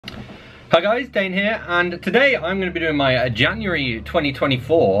Hi guys, Dane here, and today I'm going to be doing my January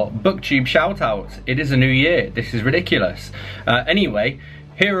 2024 BookTube shoutouts. It is a new year, this is ridiculous. Anyway,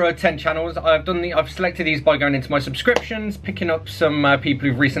 here are 10 channels. I've selected these by going into my subscriptions, picking up some people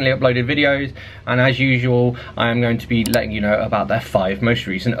who've recently uploaded videos, and as usual, I am going to be letting you know about their 5 most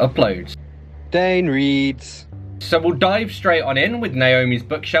recent uploads. Dane reads. So we'll dive straight on in with Naomi's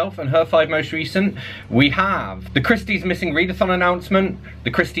bookshelf and her 5 most recent. We have the Christie's Missing Readathon announcement,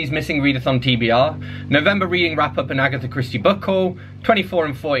 the Christie's Missing Readathon TBR, November reading wrap up and Agatha Christie book haul, 24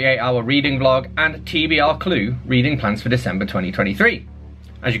 and 48 hour reading vlog, and TBR Clue reading plans for December 2023.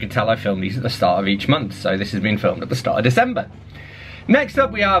 As you can tell, I film these at the start of each month, so this has been filmed at the start of December. Next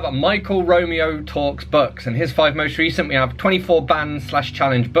up we have Michael Romeo Talks Books, and his 5 most recent. We have 24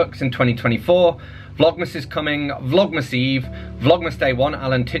 banned/challenge books in 2024, Vlogmas is coming, Vlogmas Eve, Vlogmas Day 1,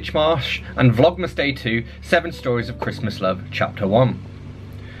 Alan Titchmarsh, and Vlogmas Day 2, 7 Stories of Christmas Love, Chapter 1.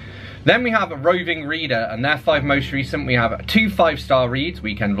 Then we have a Roving Reader, and their 5 most recent. We have 2 5-star reads,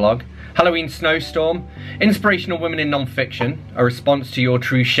 weekend vlog, Halloween Snowstorm, Inspirational Women in Non-Fiction, a response to your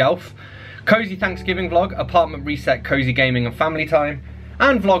true shelf, Cozy Thanksgiving vlog, Apartment Reset, Cozy Gaming and Family Time,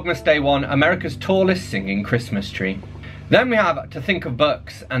 and Vlogmas Day 1, America's Tallest Singing Christmas Tree. Then we have To Think of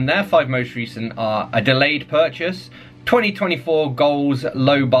Books, and their 5 most recent are a delayed purchase, 2024 goals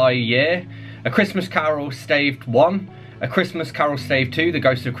low buy year, A Christmas Carol Staved 1, A Christmas Carol Staved 2, The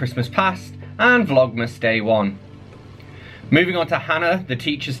Ghost of Christmas Past, and Vlogmas Day 1. Moving on to Hannah, the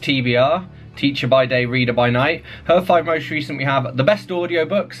Teacher's TBR, Teacher by Day, Reader by Night. Her 5 most recent, we have the best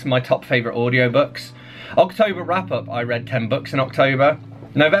audiobooks, my top favourite audiobooks. October wrap up, I read 10 books in October.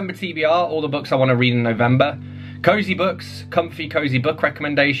 November TBR, all the books I want to read in November. Cozy Books, comfy cozy book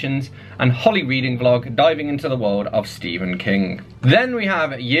recommendations, and Holly reading vlog, diving into the world of Stephen King. Then we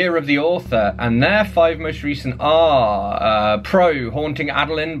have Year of the Author, and their 5 most recent are Pro, Haunting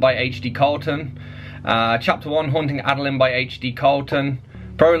Adeline by H.D. Carlton, Chapter 1, Haunting Adeline by H.D. Carlton,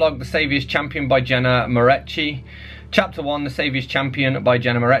 Prologue, The Saviour's Champion by Jenna Moretti, Chapter 1, The Saviour's Champion by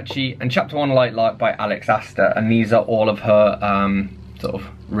Jenna Moretti, and Chapter 1, Light Light by Alex Astor, and these are all of her sort of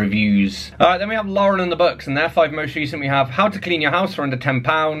reviews. Alright, then we have Lauren and the Books, and their 5 most recent. We have How to Clean Your House for Under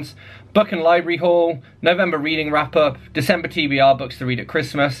 £10, Book and Library Haul, November Reading Wrap Up, December TBR Books to Read at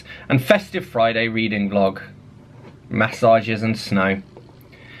Christmas, and Festive Friday Reading Vlog, Massages and Snow.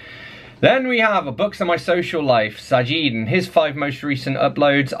 Then we have Books on My Social Life, Sajid, and his 5 most recent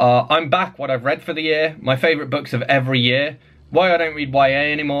uploads are I'm Back, What I've Read for the Year, my favourite books of every year, Why I Don't Read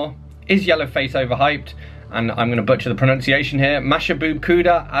YA Anymore, Is Yellow Face Overhyped, and I'm going to butcher the pronunciation here, Mashaboob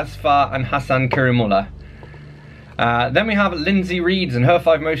Kuda, Asfar, and Hassan Kirimullah. Then we have Lindsay Reads, and her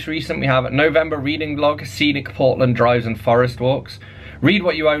 5 most recent. We have November Reading Vlog, Scenic Portland Drives and Forest Walks, Read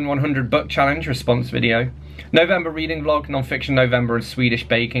What You Own 100 Book Challenge response video, November Reading Vlog, Non-Fiction November and Swedish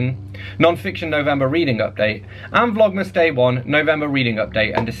Baking, Non-Fiction November Reading Update, and Vlogmas Day 1, November Reading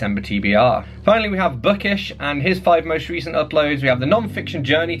Update and December TBR. Finally we have Bookish, and his 5 most recent uploads. We have the Non-Fiction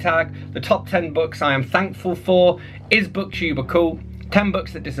Journey Tag, the top 10 books I am thankful for, Is BookTube a Cool, 10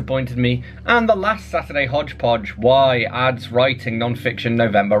 books that disappointed me, and the last Saturday hodgepodge, Why Ads Writing Non-Fiction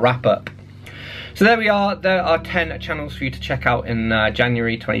November Wrap Up. So there we are, there are 10 channels for you to check out in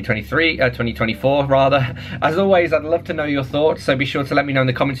January 2024 rather. As always, I'd love to know your thoughts, so be sure to let me know in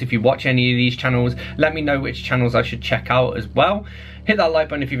the comments if you watch any of these channels. Let me know which channels I should check out as well. Hit that like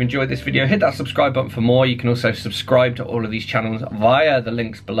button if you've enjoyed this video, hit that subscribe button for more. You can also subscribe to all of these channels via the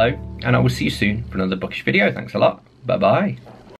links below, and I will see you soon for another bookish video. Thanks a lot, bye bye.